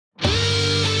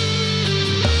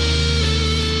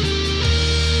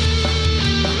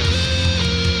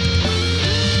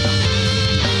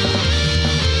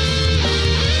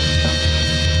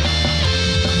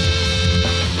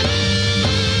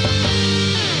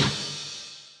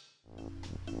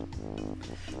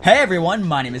Hey everyone,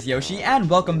 my name is Yoshi, and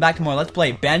welcome back to more Let's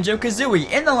Play Banjo-Kazooie.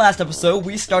 In the last episode,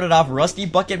 we started off Rusty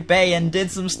Bucket Bay and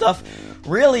did some stuff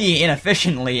really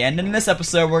inefficiently, and in this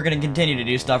episode, we're going to continue to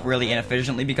do stuff really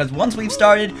inefficiently, because once we've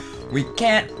started, we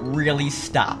can't really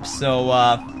stop. So,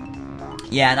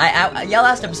 yeah, and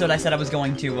last episode I said I was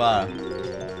going to,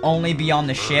 only be on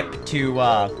the ship to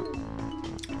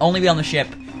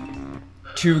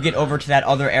get over to that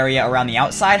other area around the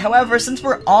outside. However, since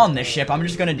we're on the ship, I'm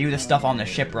just gonna do the stuff on the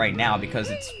ship right now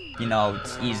because it's, you know,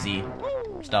 it's easy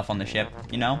stuff on the ship,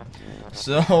 you know?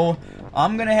 So,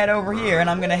 I'm gonna head over here and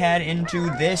I'm gonna head into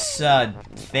this,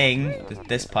 thing,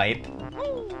 this pipe.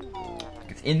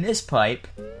 In this pipe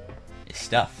is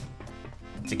stuff.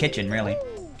 It's a kitchen, really.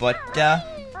 But, yeah,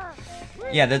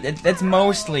 it's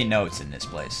mostly notes in this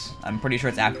place. I'm pretty sure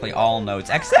it's actually all notes,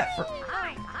 except for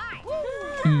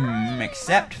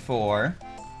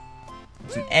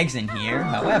some eggs in here.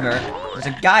 However, there's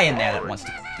a guy in there that wants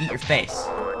to eat your face.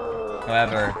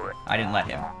 However, I didn't let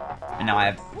him. And now I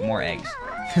have more eggs.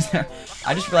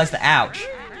 I just realized the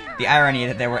irony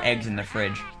that there were eggs in the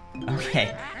fridge.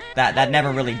 Okay, that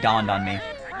never really dawned on me.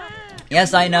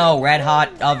 Yes, I know, red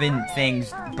hot oven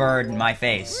things burn my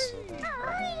face.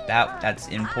 That's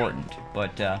important,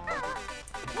 but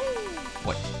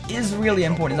what is really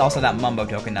important is also that Mumbo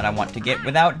token that I want to get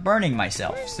without burning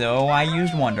myself. So I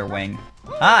used Wonder Wing.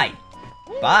 Hi!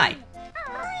 Bye!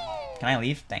 Can I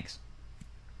leave? Thanks.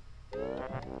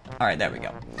 Alright, there we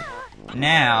go.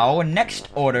 Now, next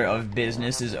order of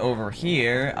business is over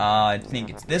here. I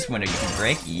think it's this window you can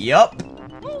break. Yup!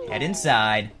 Head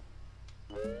inside.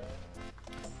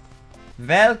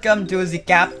 Welcome to the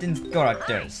captain's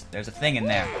quarters. There's a thing in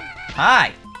there.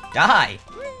 Hi! Die!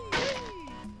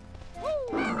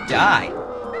 Die!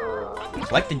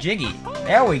 Collect the Jiggy.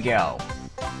 There we go.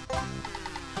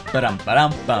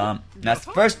 Ba-dum-ba-dum-bum. That's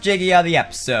the first Jiggy of the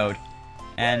episode.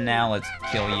 And now let's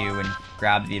kill you and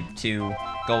grab the 2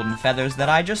 golden feathers that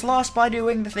I just lost by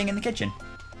doing the thing in the kitchen.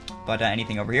 But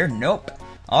anything over here? Nope.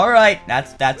 Alright,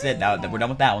 that's it. Now we're done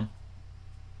with that one.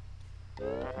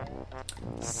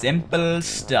 Simple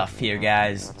stuff here,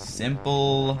 guys.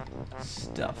 Simple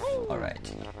stuff.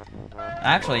 Alright.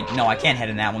 Actually, no, I can't head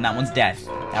in that one. That one's death.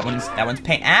 That one's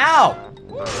pain. Ow!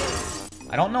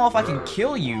 I don't know if I can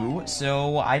kill you,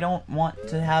 so I don't want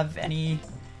to have anything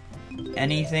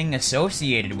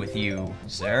associated with you,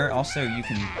 sir. Also, you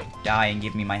can die and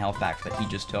give me my health back that he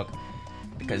just took,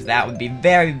 because that would be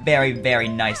very, very, very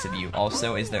nice of you.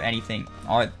 Also, is there anything?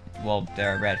 Well,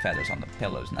 there are red feathers on the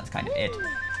pillows, and that's kind of it.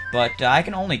 But I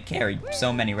can only carry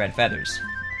so many red feathers,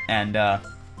 and I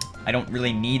don't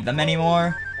really need them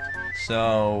anymore.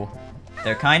 So,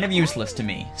 they're kind of useless to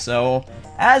me. So,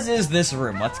 as is this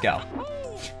room. Let's go.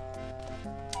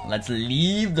 Let's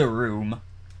leave the room.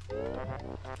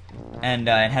 And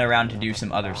head around to do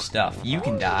some other stuff. You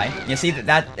can die. You see,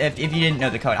 if you didn't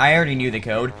know the code, I already knew the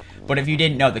code. But if you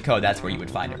didn't know the code, that's where you would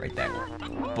find it right there.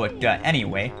 But,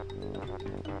 anyway.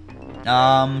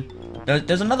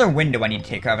 There's another window I need to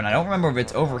take care of, and I don't remember if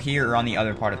it's over here or on the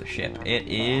other part of the ship. It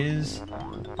is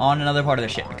on another part of the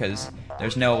ship, because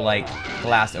there's no, like,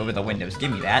 glass over the windows. Give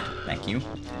me that. Thank you.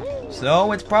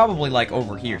 So, it's probably, like,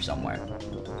 over here somewhere.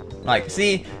 Like,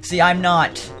 see, I'm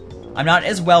not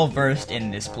as well-versed in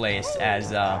this place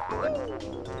as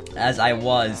I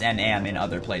was and am in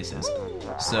other places.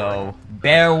 So,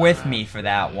 bear with me for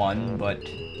that one, but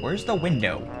where's the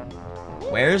window?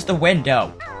 Where's the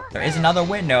window? There is another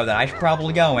window that I should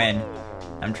probably go in.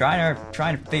 I'm trying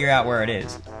to figure out where it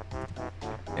is.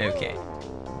 Okay.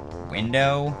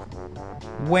 Window.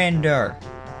 Window.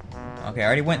 Okay, I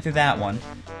already went through that one.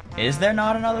 Is there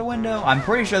not another window? I'm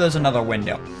pretty sure there's another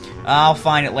window. I'll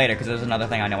find it later, because there's another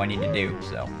thing I know I need to do,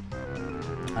 so.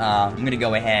 I'm gonna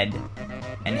go ahead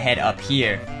and head up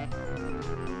here.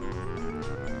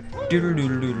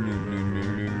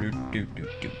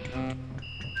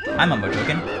 Hi, Mumbo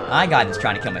Token. Hi, God that's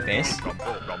trying to kill my face.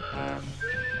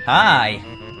 Hi.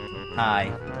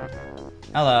 Hi.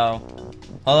 Hello.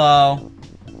 Hello.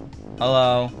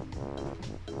 Hello.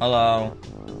 Hello.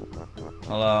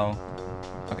 Hello.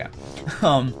 Okay.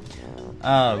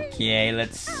 Okay,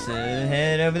 let's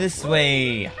head over this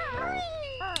way.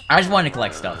 I just wanted to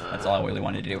collect stuff. That's all I really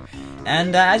wanted to do.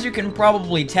 And as you can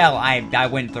probably tell, I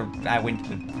went the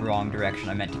wrong direction.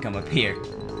 I meant to come up here,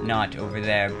 not over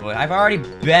there. But I've already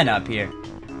been up here.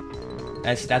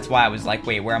 That's why I was like,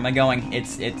 wait, where am I going?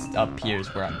 It's up here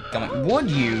is where I'm going. Would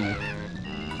you?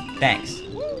 Thanks.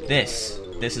 This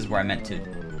is where I meant to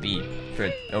be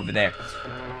for over there.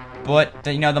 But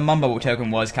you know, the Mumbo token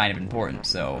was kind of important,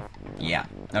 so yeah.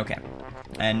 Okay.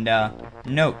 And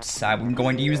notes. I'm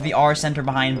going to use the R center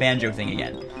behind Banjo thing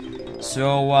again.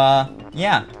 So,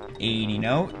 yeah. 80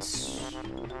 notes.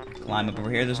 Climb up over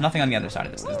here. There's nothing on the other side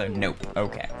of this. There's no nope.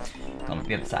 Okay. Climb up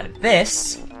the other side of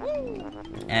this.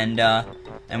 And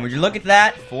would you look at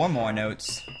that? 4 more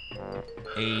notes.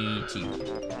 80.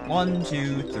 1,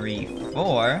 2, 3,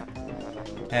 4.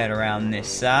 Head around this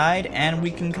side, and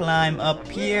we can climb up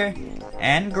here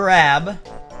and grab,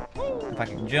 if I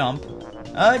can jump,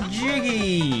 a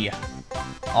Jiggy!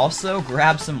 Also,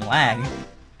 grab some lag.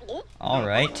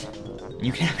 Alright.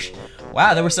 You can actually...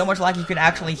 Wow, there was so much lag you could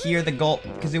actually hear the gulp,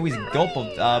 Kazooie's gulp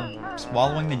of,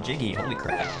 swallowing the Jiggy. Holy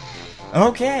crap.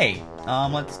 Okay,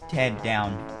 let's head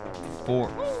down.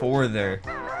 Further.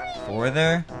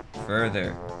 Further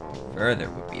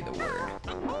would be the word.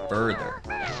 Further.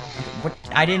 What?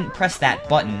 I didn't press that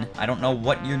button. I don't know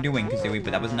what you're doing, Kazooie,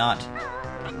 but that was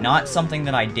not something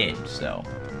that I did, so...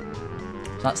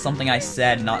 It's not something I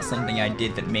said, not something I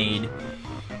did that made...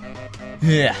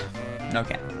 Yeah.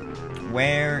 Okay.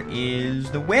 Where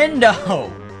is the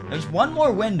window? There's one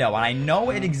more window, and I know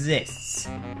it exists.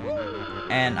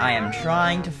 And I am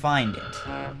trying to find it.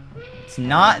 It's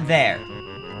not there.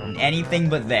 Anything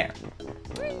but there.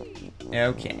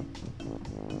 Okay.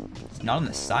 It's not on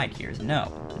the side here.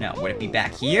 No. No. Would it be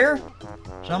back here?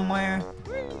 Somewhere?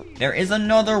 There is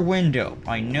another window.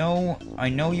 I know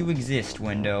you exist,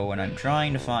 window, and I'm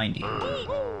trying to find you.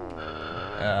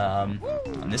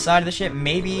 On this side of the ship,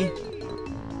 maybe.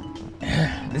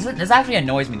 This actually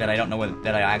annoys me that I don't know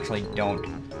that I actually don't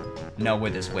know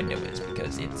where this window is,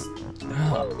 because it's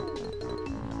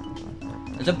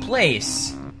there's a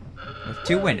place with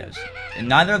 2 windows, and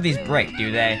neither of these break,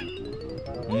 do they?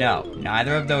 No,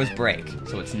 neither of those break,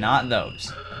 so it's not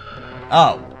those.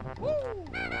 Oh,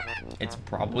 it's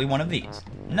probably one of these.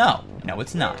 No,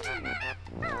 it's not.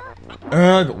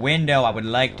 Ugh, window, I would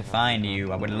like to find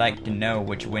you. I would like to know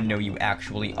which window you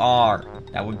actually are.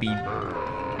 That would be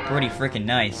pretty freaking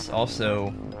nice.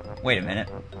 Also, wait a minute.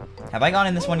 Have I gone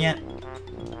in this one yet?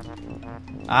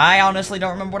 I honestly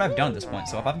don't remember what I've done at this point,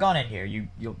 so if I've gone in here,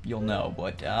 you'll know,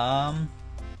 but,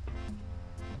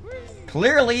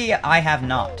 clearly, I have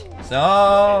not.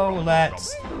 So,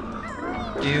 let's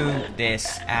do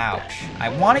this. Ouch. I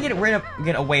want to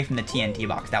get away from the TNT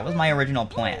box. That was my original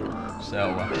plan.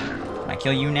 So, can I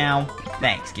kill you now?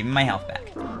 Thanks. Give me my health back.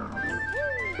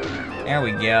 There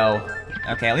we go.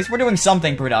 Okay, at least we're doing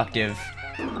something productive.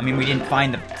 I mean, we didn't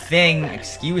find the thing.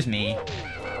 Excuse me.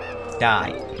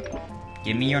 Die.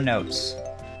 Give me your notes.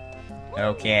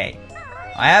 Okay.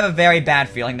 I have a very bad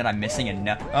feeling that I'm missing a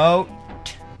note. Oh.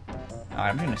 Alright,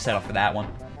 I'm just gonna settle for that one.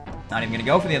 Not even gonna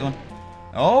go for the other one.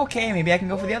 Okay, maybe I can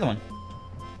go for the other one.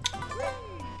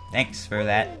 Thanks for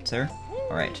that, sir.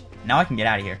 Alright, now I can get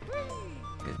out of here.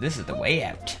 Because this is the way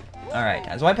out.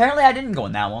 Alright, so apparently I didn't go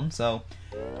in that one, so...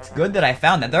 It's good that I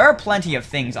found that. There are plenty of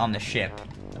things on the ship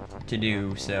to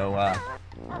do, so,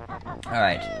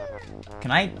 Alright.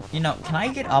 Can I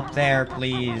get up there,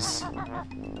 please?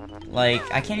 Like,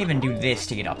 I can't even do this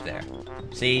to get up there.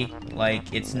 See?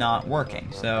 Like, it's not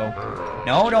working, so...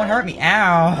 No, don't hurt me!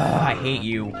 Ow! I hate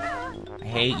you. I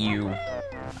hate you.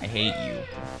 I hate you.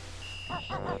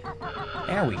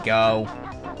 There we go.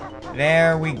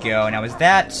 There we go. Now, is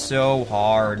that so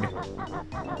hard?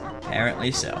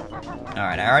 Apparently so.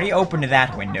 Alright, I already opened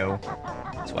that window.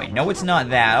 So I know it's not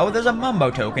that. Oh, there's a Mumbo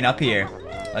token up here.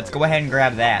 Let's go ahead and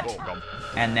grab that.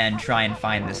 And then try and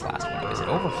find this last window. Is it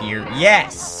over here?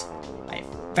 Yes! I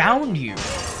found you,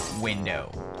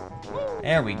 window.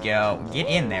 There we go. Get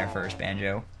in there first,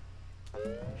 Banjo.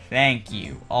 Thank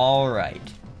you. Alright.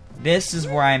 This is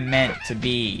where I'm meant to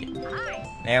be.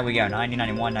 There we go. 90,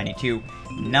 91, 92,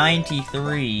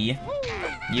 93.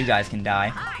 You guys can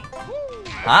die.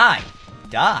 Hi!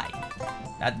 Die!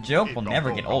 That joke will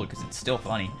never get old because it's still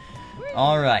funny.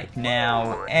 Alright,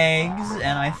 now eggs,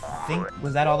 and I think,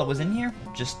 was that all that was in here?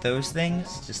 Just those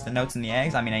things? Just the notes and the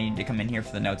eggs? I mean, I need to come in here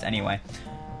for the notes anyway.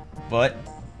 But,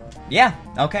 yeah,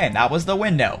 okay, that was the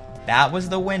window. That was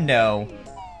the window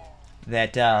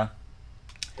that I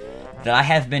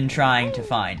have been trying to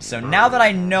find. So now that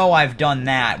I know I've done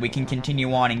that, we can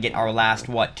continue on and get our last,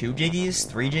 what, 2 Jiggies?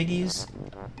 3 Jiggies?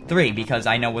 3, because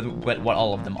I know what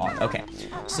all of them are. Okay,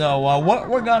 so what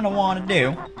we're gonna want to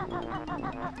do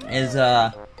is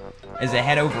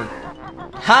head over.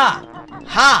 Ha!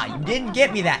 Ha! You didn't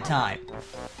get me that time.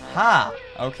 Ha!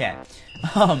 Okay.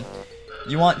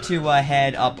 You want to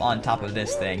head up on top of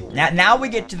this thing. Now we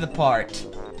get to the part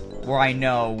where I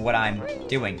know what I'm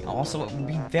doing. Also, it would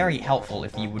be very helpful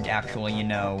if you would actually, you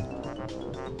know...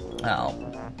 Oh.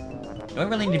 Do I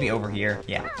really need to be over here?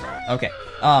 Yeah. Okay.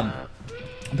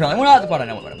 Apparently, well, not I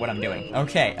know what I'm doing.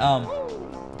 Okay,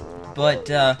 but,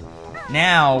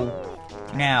 now,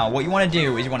 Now, what you want to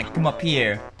do is you want to come up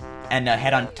here and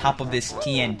head on top of this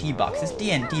TNT box. This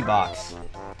TNT box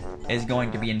is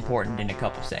going to be important in a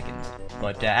couple seconds.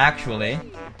 But actually,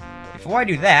 before I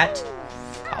do that,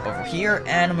 hop over here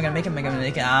and I'm gonna make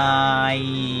it. I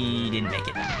didn't make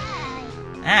it.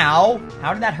 Ow!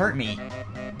 How did that hurt me?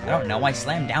 I don't know. I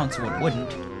slammed down so it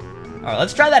wouldn't. Alright,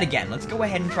 let's try that again. Let's go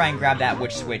ahead and try and grab that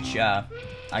witch switch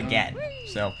again.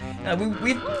 So,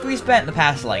 we spent the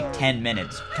past, like, 10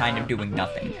 minutes kind of doing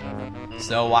nothing.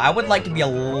 So, I would like to be a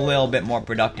little bit more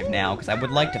productive now, because I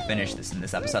would like to finish this in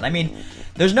this episode. I mean,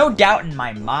 there's no doubt in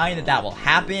my mind that that will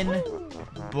happen,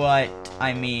 but,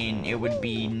 I mean, it would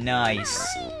be nice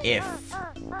if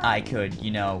I could,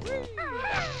 you know,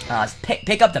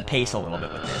 pick up the pace a little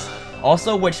bit with this.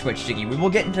 Also, witch switch, Jiggy. We will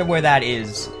get into where that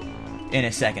is in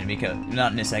a second, because,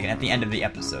 not in a second, at the end of the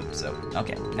episode, so,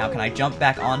 okay. Now, can I jump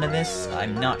back onto this?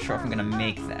 I'm not sure if I'm gonna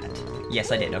make that.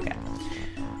 Yes, I did, okay.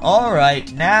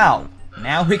 Alright, now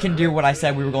we can do what I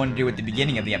said we were going to do at the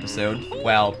beginning of the episode.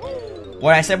 Well,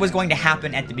 what I said was going to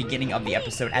happen at the beginning of the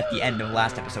episode, at the end of the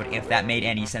last episode, if that made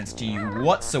any sense to you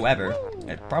whatsoever.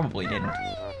 It probably didn't.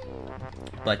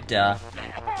 But, no,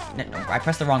 I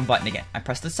pressed the wrong button again. I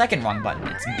pressed the second wrong button.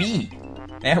 It's B.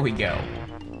 There we go.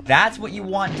 That's what you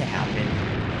want to happen.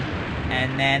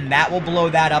 And then that will blow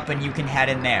that up and you can head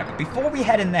in there. But before we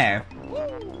head in there,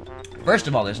 first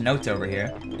of all, there's notes over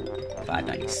here.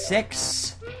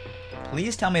 596.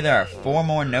 Please tell me there are 4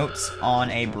 more notes on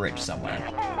a bridge somewhere.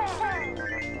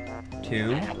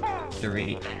 2,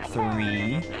 3,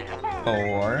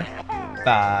 4,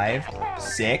 5,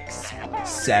 6,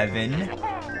 7,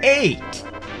 8.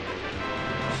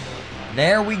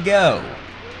 There we go.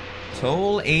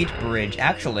 Toll 8 bridge.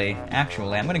 Actually,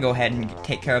 I'm gonna go ahead and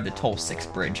take care of the Toll 6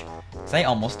 bridge. Because I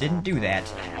almost didn't do that.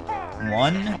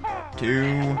 1,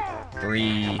 2,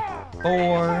 3,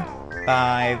 4,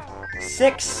 5,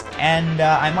 6, and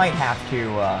I might have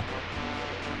to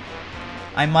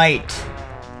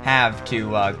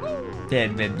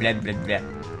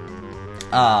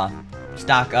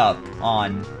stock up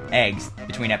on eggs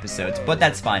between episodes, but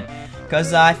that's fine.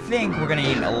 Because I think we're going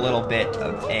to need a little bit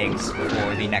of eggs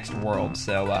for the next world.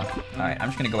 So, alright, I'm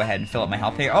just going to go ahead and fill up my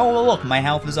health here. Oh, well, look, my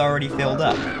health is already filled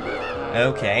up.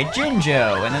 Okay,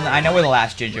 Jinjo! And then I know where the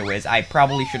last Jinjo is. I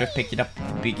probably should have picked it up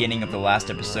at the beginning of the last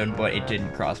episode, but it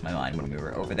didn't cross my mind when we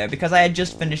were over there. Because I had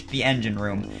just finished the engine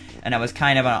room, and I was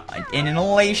kind of in an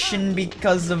elation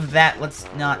because of that. Let's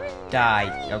not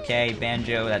die, okay,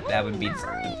 Banjo? That would be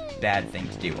the bad thing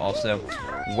to do. Also,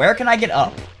 where can I get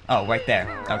up? Oh, right there.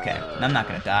 Okay. I'm not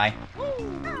gonna die.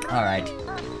 Alright.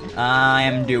 I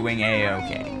am doing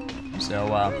a-okay.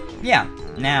 So, yeah.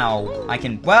 Now, I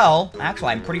can, well, actually,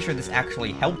 I'm pretty sure this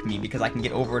actually helped me because I can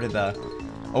get over to the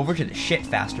ship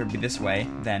faster this way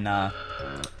than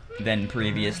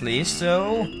previously,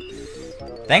 so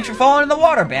thanks for falling in the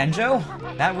water, Banjo.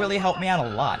 That really helped me out a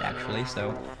lot, actually,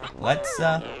 so let's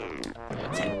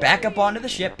head back up onto the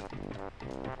ship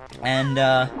and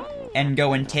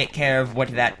go and take care of what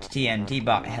that TNT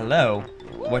box,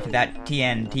 what that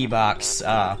TNT box,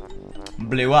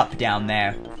 blew up down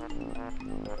there.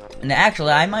 And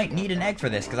actually, I might need an egg for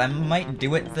this, because I might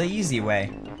do it the easy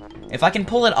way. If I can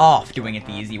pull it off doing it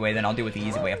the easy way, then I'll do it the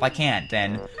easy way. If I can't,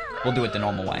 then we'll do it the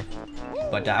normal way.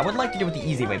 But I would like to do it the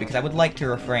easy way, because I would like to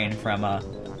refrain from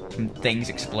things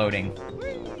exploding.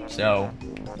 So,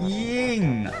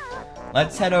 ying!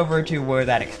 Let's head over to where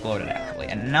that exploded, actually,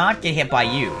 and not get hit by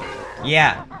you.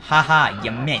 Yeah, haha, you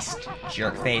missed,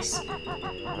 jerk face.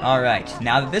 Alright,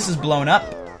 now that this is blown up,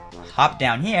 hop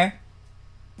down here.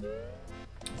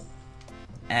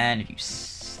 And if you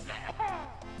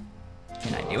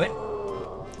can I do it?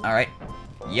 Alright.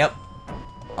 Yep.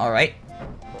 Alright.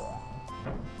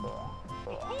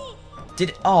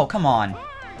 Did it? Oh, come on.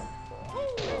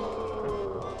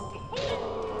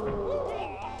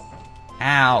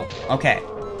 Ow. Okay.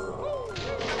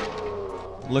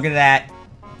 Look at that.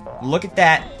 Look at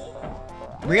that.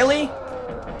 Really?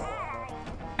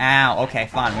 Ow. Okay,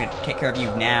 fine. I'm gonna take care of you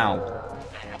now.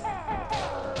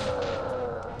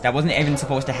 That wasn't even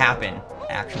supposed to happen,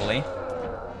 actually.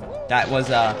 That was,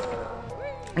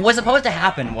 what's supposed to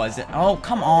happen was, oh,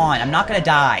 come on, I'm not gonna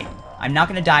die. I'm not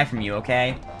gonna die from you,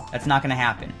 okay? That's not gonna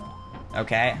happen.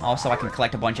 Okay? Also, I can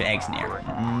collect a bunch of eggs now.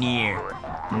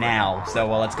 So,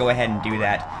 well, let's go ahead and do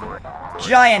that.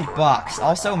 Giant box.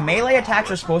 Also, melee attacks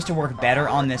are supposed to work better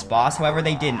on this boss, however,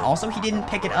 they didn't. Also, he didn't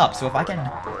pick it up, so if I can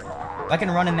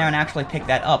run in there and actually pick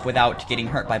that up without getting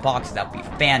hurt by boxes, that would be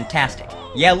fantastic.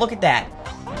 Yeah, look at that.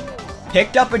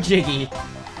 Picked up a Jiggy.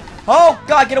 Oh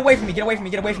god, get away from me, get away from me,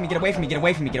 get away from me, get away from me, get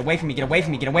away from me, get away from me, get away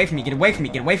from me, get away from me, get away from me,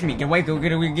 get away from me, get away from me, get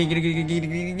away from me,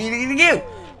 get away,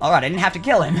 Alright, I didn't have to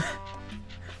kill him.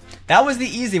 That was the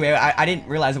easy way. I didn't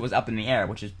realize it was up in the air,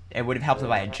 which is, it would have helped if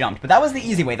I had jumped. But that was the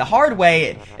easy way. The hard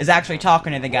way is actually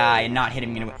talking to the guy and not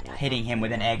hitting him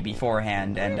with an egg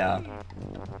beforehand and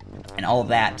all of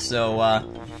that. So,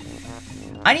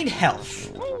 I need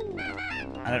health.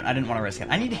 I didn't want to risk it.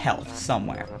 I need health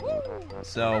somewhere.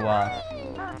 So,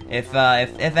 if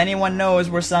anyone knows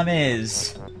where some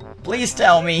is, please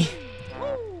tell me.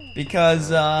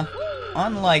 Because,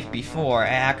 unlike before, I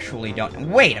actually don't...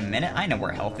 Wait a minute, I know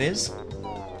where health is.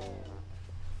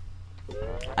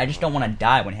 I just don't want to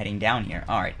die when heading down here.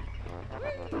 Alright.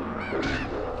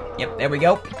 Yep, there we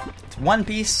go. It's one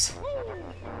piece.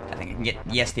 I think I can get...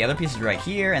 Yes, the other piece is right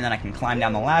here, and then I can climb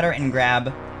down the ladder and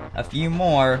grab a few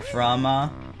more from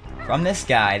this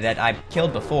guy that I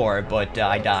killed before, but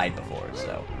I died before,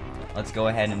 so... Let's go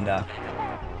ahead and,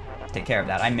 take care of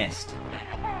that. I missed.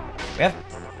 We have...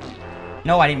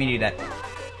 No, I didn't mean to do that.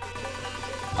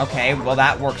 Okay, well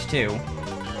that works too.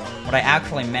 What I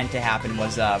actually meant to happen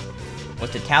was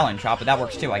to Talon Chop, but that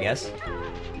works too, I guess.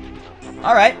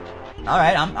 Alright.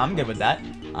 Alright, I'm good with that.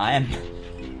 I'm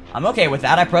okay with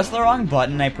that. I pressed the wrong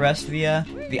button, I pressed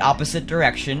the opposite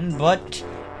direction, but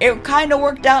it kinda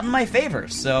worked out in my favor,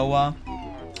 so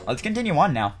let's continue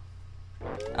on now.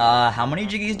 How many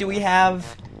Jiggies do we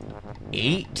have?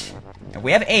 8? If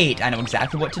we have 8, I know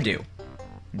exactly what to do.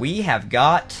 We have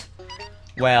got...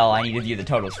 Well, I need to view the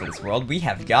totals for this world. We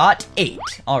have got 8.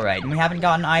 Alright, and we haven't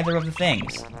gotten either of the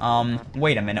things.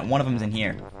 Wait a minute. One of them's in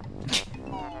here.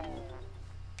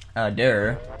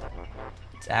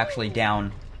 It's actually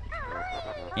down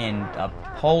in a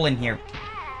hole in here.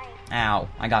 Ow,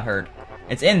 I got hurt.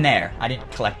 It's in there. I didn't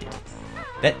collect it.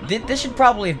 This should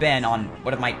probably have been on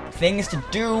one of my things to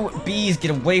do. Bees,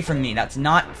 get away from me. That's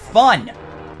not fun.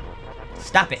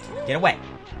 Stop it. Get away.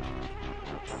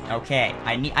 Okay,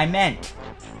 I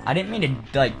didn't mean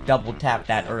to, like, double tap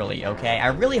that early, okay? I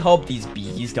really hope these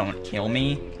bees don't kill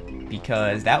me,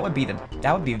 because that would be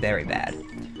very bad.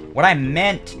 What I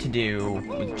meant to do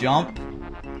was jump.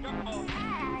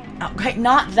 Okay,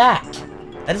 not that!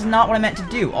 That is not what I meant to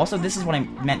do. Also, this is what I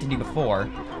meant to do before.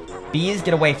 Bees,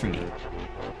 get away from me.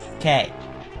 Okay.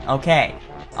 Okay.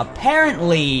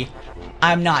 Apparently,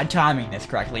 I'm not timing this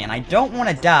correctly, and I don't want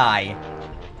to die.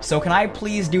 So can I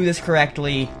please do this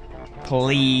correctly?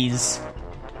 Please.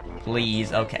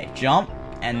 Please. Okay, jump,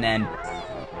 and then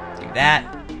do that.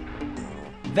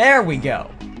 There we go.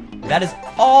 That is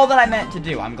all that I meant to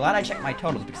do. I'm glad I checked my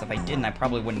totals, because if I didn't, I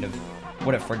probably would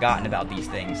have forgotten about these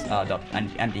things, the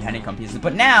empty honeycomb pieces.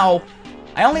 But now,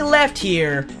 I only left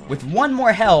here with 1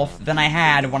 more health than I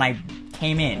had when I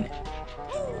came in.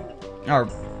 Or,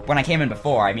 when I came in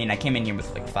before. I mean, I came in here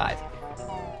with, like, 5.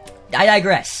 I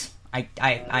digress. I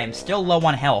am still low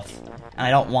on health, and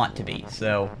I don't want to be,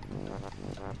 so...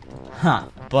 Huh.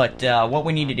 But, what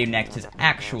we need to do next is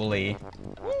actually,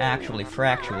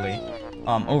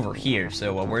 over here.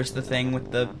 So, where's the thing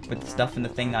with the stuff in the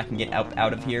thing that I can get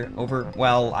out of here?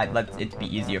 Well, it'd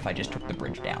be easier if I just took the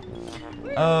bridge down.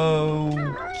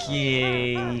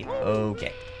 Okay.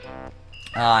 Okay.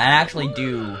 And actually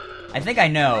I think I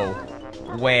know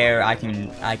where I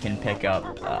can pick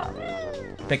up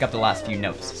the last few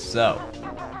notes. So,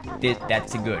 that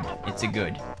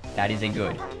is a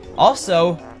good.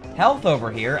 Also, health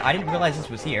over here. I didn't realize this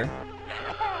was here.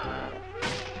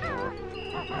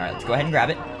 Alright, let's go ahead and grab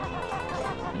it.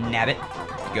 Nab it.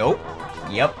 Go.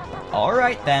 Yep.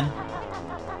 Alright then.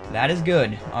 That is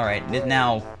good. Alright,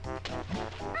 now...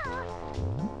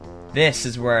 This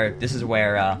is where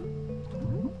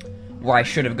I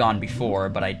should have gone before,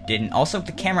 but I didn't. Also,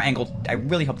 the camera angle, I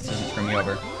really hope this doesn't screw me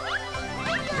over.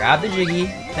 Grab the Jiggy.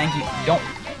 Thank you. Don't...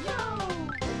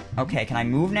 Okay, can I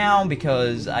move now?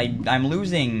 Because I'm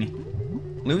losing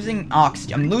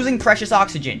oxygen. I'm losing precious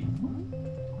oxygen.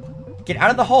 Get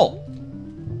out of the hole.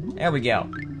 There we go.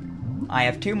 I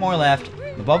have 2 more left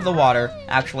above the water.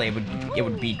 Actually, it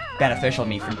would be beneficial to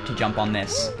me to jump on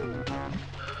this,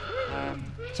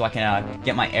 so I can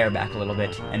get my air back a little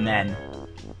bit. And then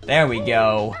there we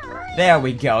go. There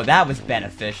we go. That was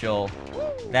beneficial.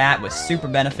 That was super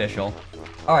beneficial.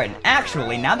 All right.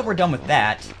 Actually, now that we're done with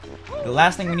that, the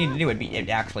last thing we need to do it'd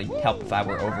actually help if I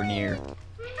were over near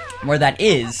where that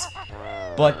is.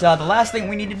 But the last thing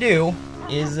we need to do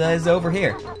is over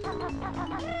here.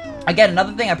 Again,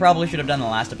 another thing I probably should have done in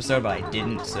the last episode, but I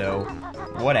didn't, so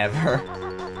whatever.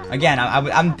 Again,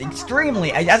 I'm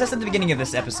extremely, as I said at the beginning of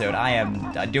this episode, I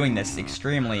am doing this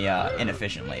extremely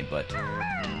inefficiently, but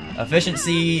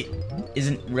efficiency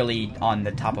isn't really on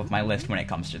the top of my list when it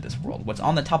comes to this world. What's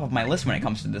on the top of my list when it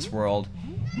comes to this world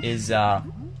is also,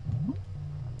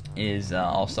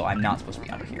 I'm not supposed to be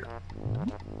under here.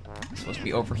 It's supposed to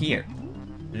be over here.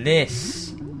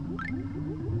 This.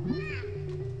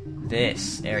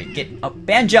 There you get up.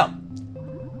 Banjo!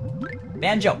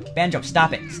 Banjo,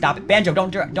 stop it. Stop it. Banjo,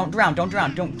 don't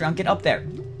drown. Get up there.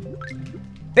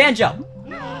 Banjo!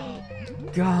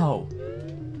 Go.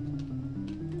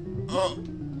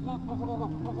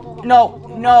 No!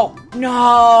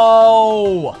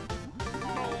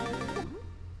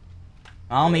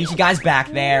 I'll meet you guys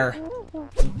back there.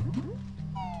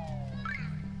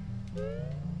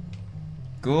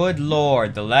 Good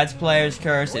lord, the Let's Player's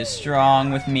curse is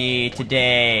strong with me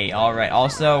today. Alright,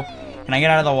 also, can I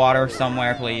get out of the water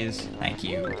somewhere, please? Thank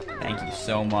you. Thank you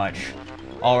so much.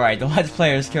 Alright, the Let's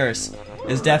Player's curse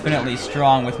is definitely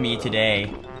strong with me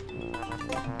today.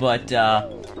 But,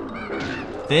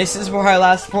 this is where our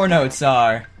last 4 notes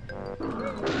are.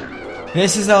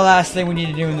 This is the last thing we need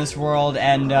to do in this world,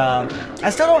 and,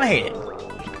 I still don't hate it.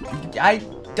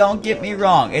 Don't get me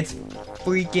wrong, it's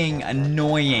freaking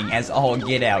annoying as all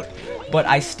get out. But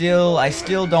I still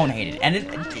don't hate it. And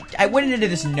I went into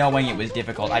this knowing it was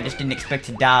difficult. I just didn't expect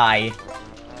to die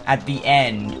at the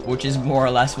end, which is more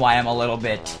or less why I'm a little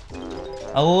bit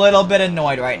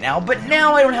annoyed right now. But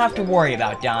now I don't have to worry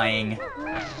about dying,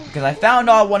 because I found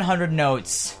all 100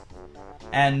 notes,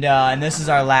 and this is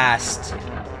our last.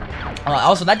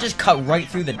 Also, that just cut right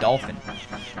through the dolphin.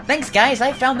 Thanks, guys.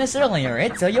 I found this earlier.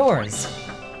 It's yours.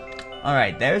 All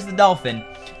right, there's the dolphin,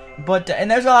 but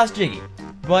and there's our last Jiggy.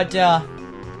 But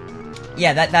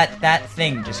yeah, that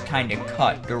thing just kind of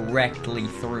cut directly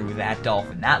through that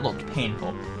dolphin. That looked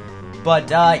painful.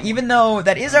 But even though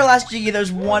that is our last Jiggy,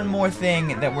 there's one more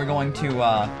thing that we're going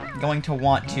to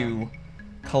want to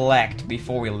collect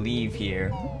before we leave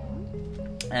here,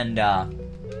 and I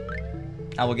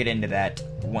will get into that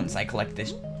once I collect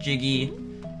this Jiggy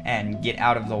and get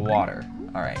out of the water.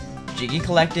 All right, Jiggy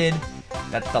collected.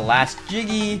 That's the last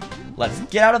Jiggy. Let's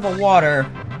get out of the water,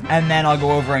 and then I'll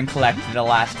go over and collect the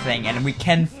last thing, and we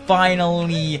can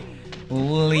finally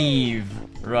leave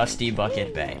Rusty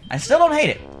Bucket Bay. I still don't hate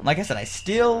it. Like I said, I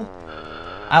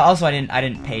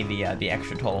didn't pay the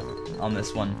extra toll on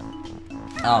this one.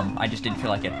 I just didn't feel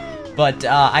like it. But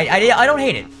I don't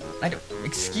hate it.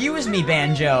 Excuse me,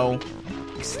 Banjo.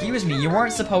 Excuse me. You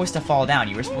weren't supposed to fall down.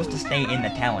 You were supposed to stay in the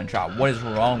talent drop. What is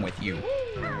wrong with you?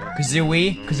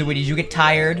 Kazooie, did you get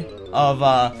tired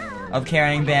of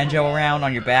carrying Banjo around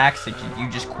on your back, so you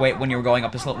just quit when you were going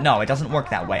up a slope? No, it doesn't work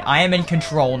that way. I am in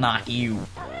control, not you.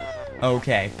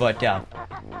 Okay, but,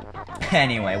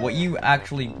 anyway, what you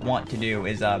actually want to do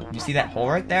is, you see that hole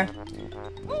right there?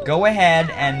 Go ahead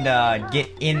and, get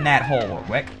in that hole real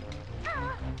quick.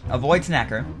 Avoid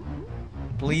Snacker.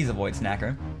 Please avoid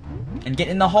Snacker. And get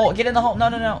in the hole. Get in the hole.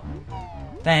 No.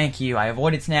 Thank you. I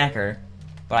avoided Snacker.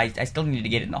 But I still need to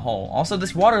get in the hole. Also,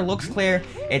 this water looks clear.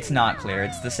 It's not clear.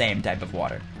 It's the same type of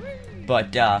water.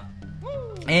 But,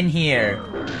 in here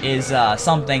is,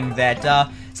 something that,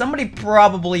 somebody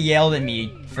probably yelled at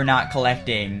me for not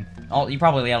collecting. Oh, you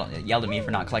probably yelled at me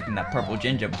for not collecting that purple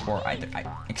ginger before I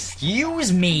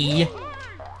excuse me?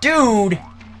 Dude!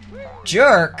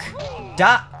 Jerk!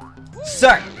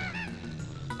 Sir!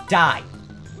 Die.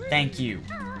 Thank you.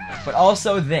 But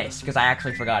also this, because I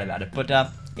actually forgot about it. But,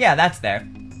 yeah, that's there.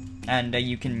 And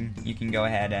you can go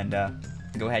ahead and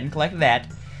collect that.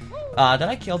 Did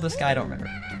I kill this guy? I don't remember.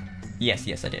 Yes,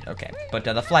 I did. Okay, but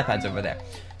the fly pad's over there.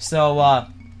 So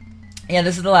yeah,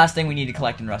 this is the last thing we need to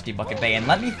collect in Rusty Bucket Bay. And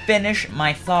let me finish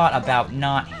my thought about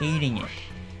not hating it.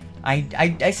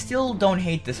 I still don't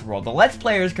hate this world. The Let's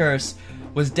Player's curse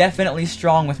was definitely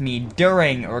strong with me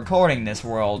during recording this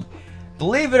world.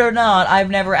 Believe it or not, I've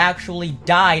never actually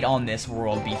died on this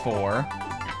world before.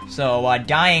 So,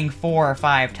 dying 4 or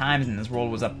 5 times in this world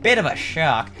was a bit of a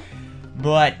shock,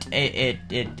 but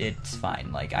it's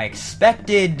fine. Like, I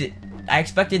expected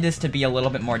this to be a little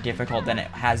bit more difficult than it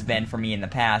has been for me in the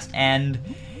past, and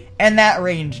that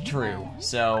ranged true.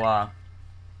 So,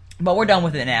 but we're done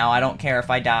with it now. I don't care if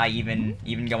I die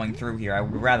even going through here. I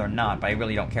would rather not, but I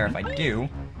really don't care if I do.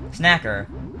 Snacker.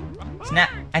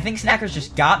 I think Snacker's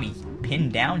just got me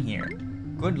pinned down here.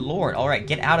 Good lord. Alright,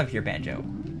 get out of here, Banjo.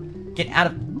 Get out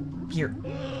of here.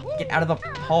 Get out of the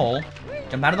hole.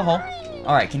 Jump out of the hole.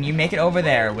 Alright, can you make it over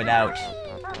there without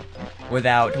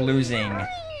losing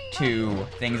 2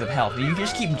 things of health? If you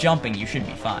just keep jumping, you should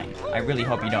be fine. I really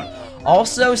hope you don't.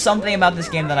 Also, something about this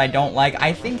game that I don't like,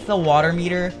 I think the water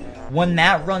meter, when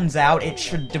that runs out, it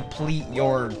should deplete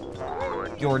your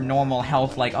normal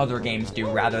health like other games do,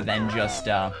 rather than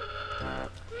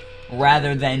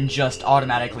just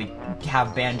automatically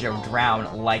have Banjo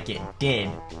drown like it did.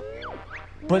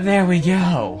 But there we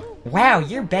go. Wow,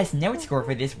 your best note score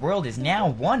for this world is now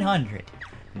 100.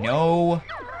 No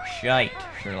shite.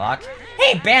 Sherlock.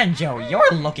 Hey, Banjo,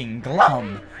 you're looking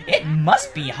glum. It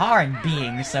must be hard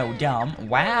being so dumb.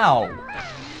 Wow.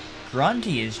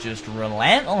 Grunty is just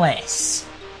relentless.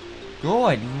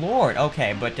 Good lord.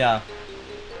 Okay, but,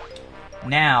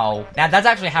 now, that's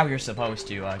actually how you're supposed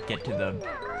to, get to the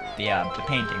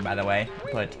painting, by the way.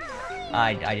 But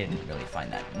I didn't really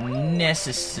find that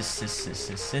necessary.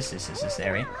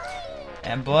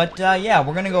 But, yeah,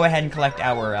 we're gonna go ahead and collect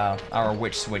our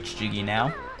witch switch jiggy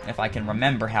now. If I can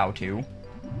remember how to.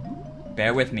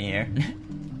 Bear with me here.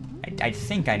 I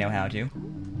think I know how to.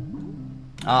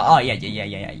 Oh, yeah,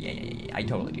 I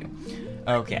totally do.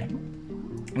 Okay.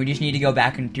 We just need to go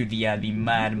back into the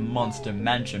Mad Monster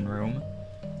Mansion room.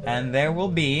 And there will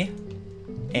be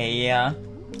a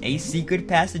secret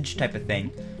passage type of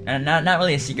thing. Not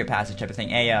really a secret passage type of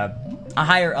thing. A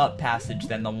higher up passage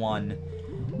than the one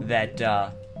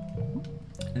that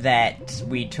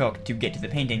we took to get to the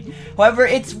painting. However,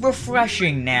 it's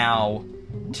refreshing now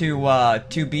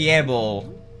to be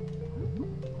able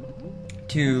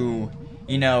to,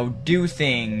 you know, do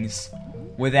things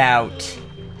in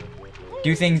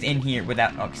here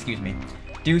without, oh, excuse me.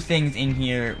 Do things in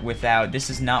here without, this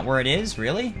is not where it is,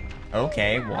 really?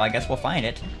 Okay, well, I guess we'll find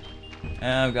it.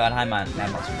 Oh god, hi, Mad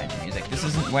Monster Mansion music. This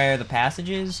isn't where the passage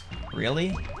is?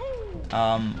 Really?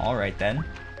 Alright then.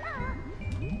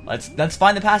 Let's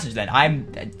find the passage then.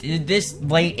 I'm this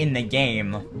late in the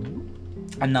game.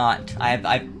 I've not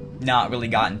really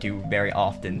gotten to very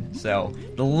often. So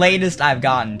the latest I've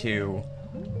gotten to,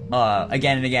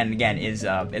 again and again and again, is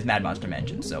Mad Monster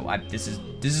Mansion. So this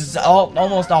is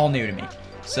almost all new to me.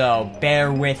 So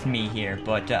bear with me here.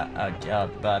 But I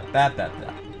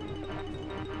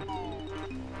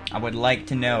would like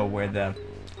to know where the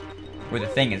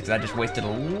thing is, because I just wasted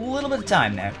a little bit of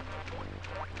time there.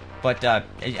 But,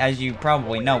 as you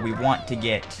probably know, we want to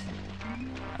get,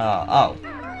 oh,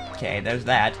 okay, there's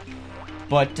that.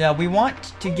 But, we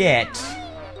want to get,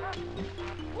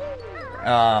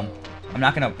 I'm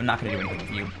not gonna do anything with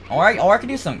you. Or I can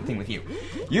do something with you.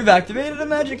 You've activated a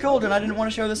magic cauldron. I didn't want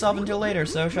to show this off until later,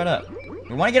 so shut up.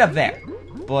 We want to get up there.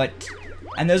 But,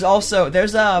 and there's also,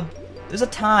 there's a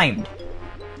timed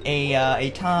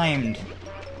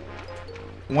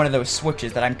one of those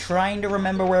switches that I'm trying to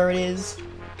remember where it is.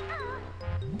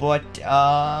 But,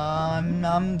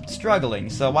 I'm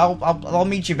struggling, so I'll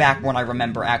meet you back when I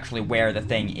remember actually where the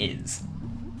thing is.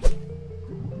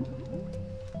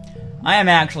 I am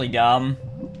actually dumb.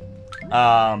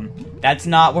 That's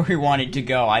not where we wanted to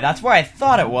go. That's where I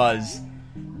thought it was.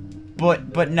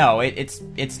 But no,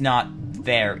 it's not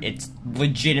there. It's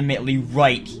legitimately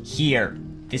right here.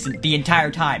 The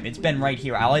entire time. It's been right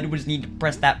here. All I did was need to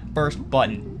press that first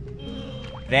button.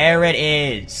 There it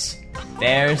is.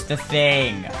 There's the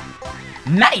thing.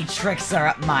 Many tricks are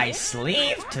up my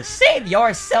sleeve. To save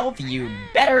yourself, you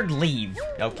better leave.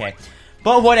 Okay.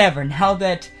 But whatever, now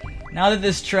that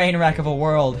this train wreck of a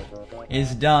world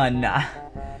is done,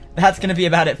 that's gonna be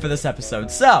about it for this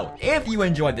episode. So, if you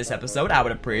enjoyed this episode, I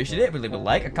would appreciate it if you leave a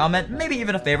like, a comment, maybe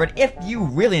even a favorite. If you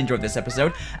really enjoyed this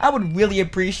episode, I would really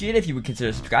appreciate it if you would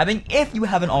consider subscribing if you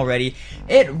haven't already.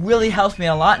 It really helps me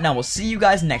a lot, and I will see you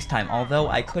guys next time. Although,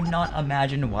 I could not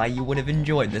imagine why you would have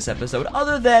enjoyed this episode,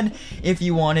 other than if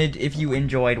you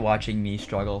enjoyed watching me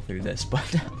struggle through this.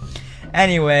 But,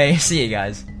 anyway, see you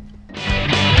guys.